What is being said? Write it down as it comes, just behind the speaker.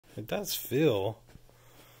It does feel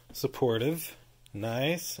supportive,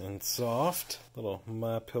 nice and soft. Little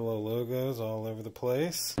MyPillow logos all over the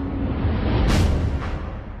place.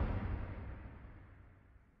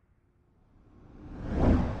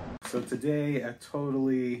 So today, a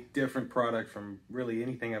totally different product from really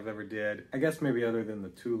anything I've ever did. I guess maybe other than the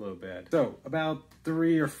Tulo bed. So about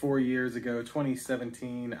 3 or 4 years ago,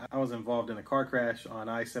 2017, I was involved in a car crash on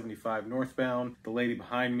I-75 northbound. The lady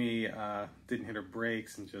behind me didn't hit her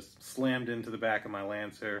brakes and just slammed into the back of my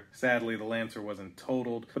Lancer. Sadly, the Lancer wasn't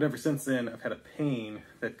totaled, but ever since then, I've had a pain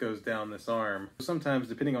that goes down this arm. Sometimes,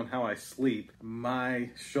 depending on how I sleep, my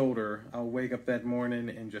shoulder, I'll wake up that morning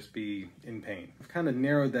and just be in pain. I've kind of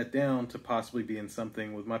narrowed that down to possibly being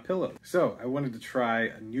something with my pillow. So I wanted to try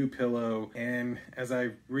a new pillow, and as I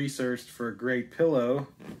researched for a great pillow,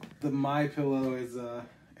 the MyPillow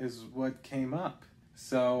is what came up.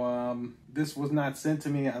 So this was not sent to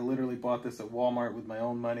me. I literally bought this at Walmart with my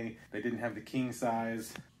own money. They didn't have the king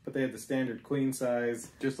size, but they had the standard queen size.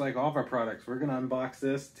 Just like all of our products, we're gonna unbox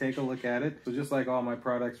this, take a look at it. So just like all my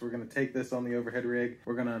products, we're gonna take this on the overhead rig,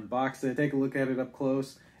 we're gonna unbox it, take a look at it up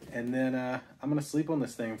close, and then I'm gonna sleep on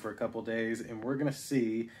this thing for a couple days, and we're gonna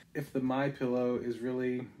see if the MyPillow is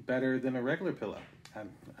really better than a regular pillow.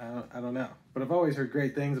 I don't know. But I've always heard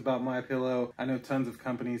great things about MyPillow. I know tons of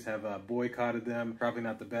companies have boycotted them. Probably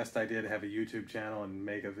not the best idea to have a YouTube channel and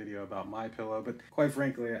make a video about MyPillow, but quite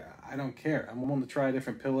frankly, I don't care. I'm willing to try a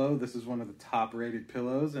different pillow. This is one of the top rated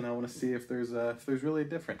pillows, and I want to see if there's really a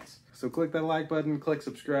difference. So click that like button, click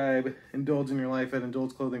subscribe, indulge in your life at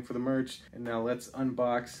Indulge Clothing for the merch, and now let's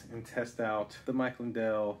unbox and test out the Mike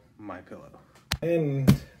Lindell MyPillow.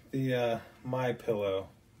 And the MyPillow.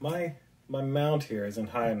 My mount here isn't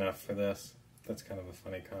high enough for this. That's kind of a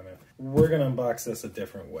funny comment. We're gonna unbox this a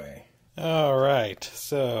different way. Alright,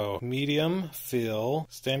 so medium, fill,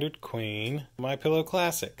 standard queen, MyPillow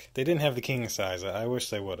classic. They didn't have the king size. I wish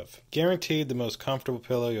they would have. Guaranteed the most comfortable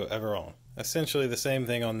pillow you'll ever own. Essentially the same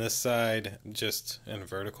thing on this side, just in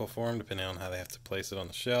vertical form, depending on how they have to place it on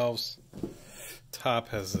the shelves. Top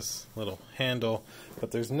has this little handle,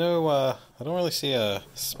 but there's no, I don't really see a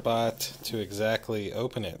spot to exactly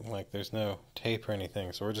open it. Like there's no tape or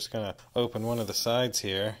anything, so we're just gonna open one of the sides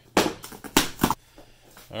here.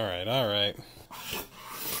 Alright.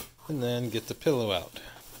 And then get the pillow out.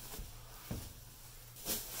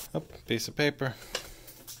 Oh, piece of paper.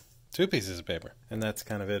 2 pieces of paper. And that's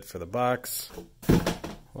kind of it for the box.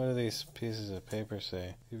 What do these pieces of paper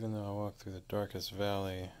say? Even though I walk through the darkest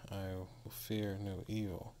valley, I will fear no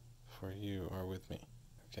evil, for you are with me.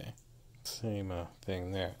 Okay, same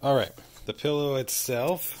thing there. Alright, the pillow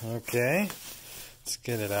itself, okay. Let's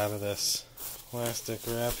get it out of this plastic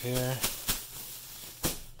wrap here.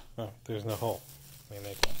 Oh, there's no hole. Let me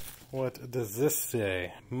make one. What does this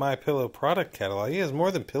say? MyPillow product catalog. He has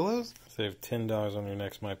more than pillows? Save $10 on your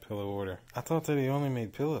next MyPillow order. I thought that he only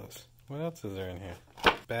made pillows. What else is there in here?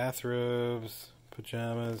 Bathrobes,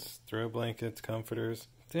 pajamas, throw blankets, comforters.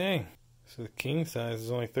 Dang. So the king size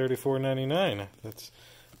is only $34.99.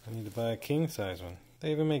 I need to buy a king size one.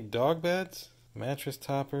 They even make dog beds, mattress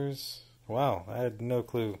toppers. Wow, I had no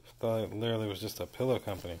clue. Thought it literally was just a pillow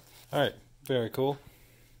company. Alright, very cool.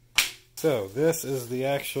 So this is the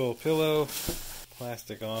actual pillow.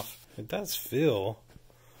 Plastic off. It does feel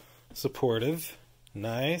supportive.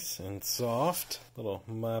 Nice and soft. Little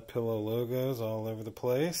MyPillow logos all over the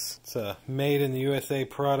place. It's a made in the USA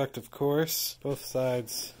product, of course. Both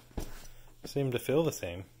sides seem to feel the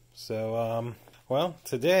same. So, well,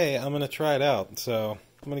 today I'm going to try it out. So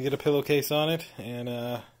I'm going to get a pillowcase on it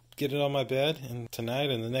and get it on my bed. And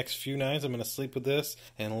tonight and the next few nights I'm going to sleep with this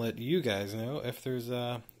and let you guys know if there's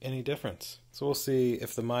any difference. So we'll see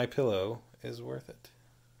if the MyPillow is worth it.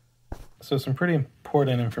 So some pretty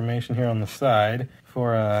important information here on the side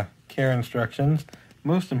for care instructions.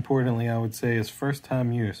 Most importantly, I would say, is first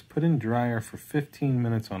time use. Put in dryer for 15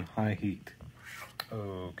 minutes on high heat.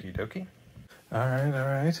 Okie dokie.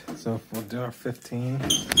 Alright. So we'll do our 15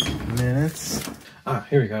 minutes.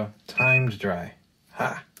 Here we go. Timed dry.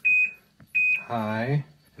 High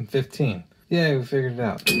and 15. Yay, we figured it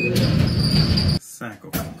out.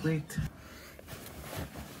 Cycle complete.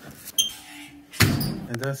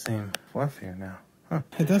 It does seem fluffier now. Huh.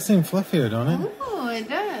 It does seem fluffier, don't it? Oh, it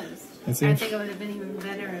does. I think it would have been even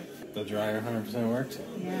better if the dryer 100% worked.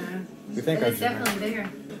 Yeah. We think it's definitely bigger.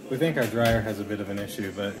 We think our dryer has a bit of an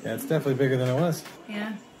issue, but yeah, it's definitely bigger than it was.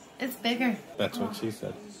 Yeah, it's bigger. That's what she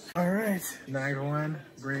said. All right, night one,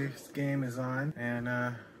 Braves game is on, and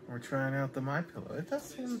we're trying out the MyPillow. It does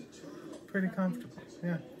seem pretty comfortable.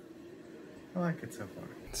 Yeah. I like it so far.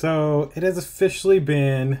 So it has officially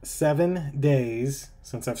been 7 days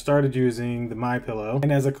since I've started using the MyPillow,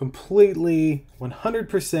 and as a completely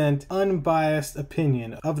 100% unbiased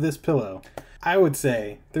opinion of this pillow, I would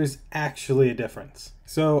say there's actually a difference.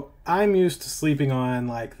 So I'm used to sleeping on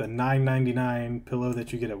like the $9.99 pillow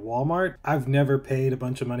that you get at Walmart. I've never paid a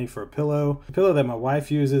bunch of money for a pillow. The pillow that my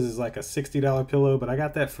wife uses is like a $60 pillow, but I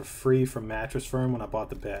got that for free from Mattress Firm when I bought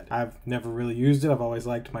the bed. I've never really used it. I've always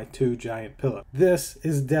liked my 2 giant pillows. This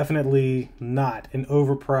is definitely not an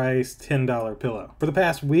overpriced $10 pillow. For the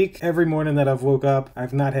past week, every morning that I've woke up,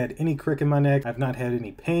 I've not had any crick in my neck. I've not had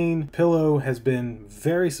any pain. Pillow has been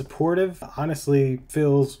very supportive. Honestly,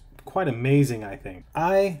 feels quite amazing, I think.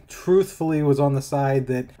 I truthfully was on the side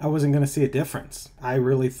that I wasn't going to see a difference. I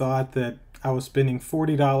really thought that I was spending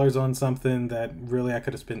 $40 on something that really I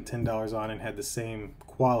could have spent $10 on and had the same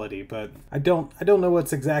quality, but I don't know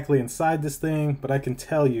what's exactly inside this thing, but I can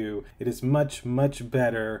tell you it is much, much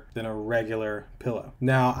better than a regular pillow.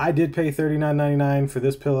 Now, I did pay $39.99 for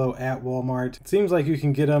this pillow at Walmart. It seems like you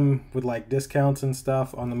can get them with like discounts and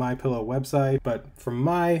stuff on the MyPillow website, but from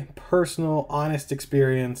my personal, honest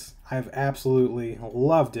experience, I've absolutely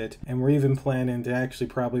loved it, and we're even planning to actually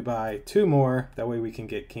probably buy 2 more. That way we can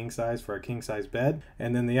get king size for our king size bed,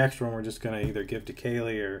 and then the extra one we're just going to either give to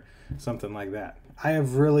Kaylee or something like that. I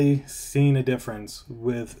have really seen a difference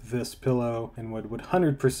with this pillow and would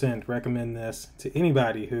 100% recommend this to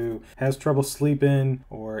anybody who has trouble sleeping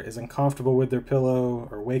or is uncomfortable with their pillow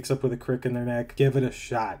or wakes up with a crick in their neck. Give it a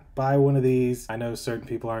shot. Buy one of these. I know certain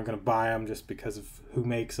people aren't going to buy them just because of who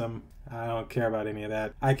makes them. I don't care about any of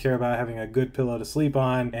that. I care about having a good pillow to sleep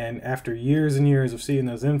on, and after years and years of seeing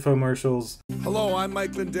those infomercials. Hello, I'm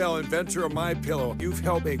Mike Lindell, inventor of MyPillow. You've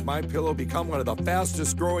helped make MyPillow become one of the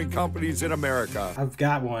fastest growing companies in America. I've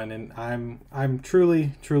got one, and I'm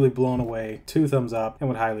truly blown away. 2 thumbs up, and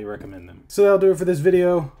would highly recommend them. So that'll do it for this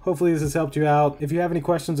video. Hopefully this has helped you out. If you have any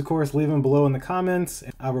questions, of course, leave them below in the comments.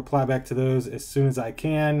 I'll reply back to those as soon as I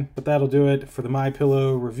can. But that'll do it for the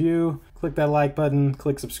MyPillow review. Click that like button,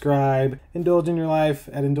 click subscribe, indulge in your life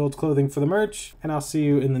at Indulge Clothing for the merch, and I'll see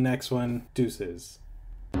you in the next one. Deuces.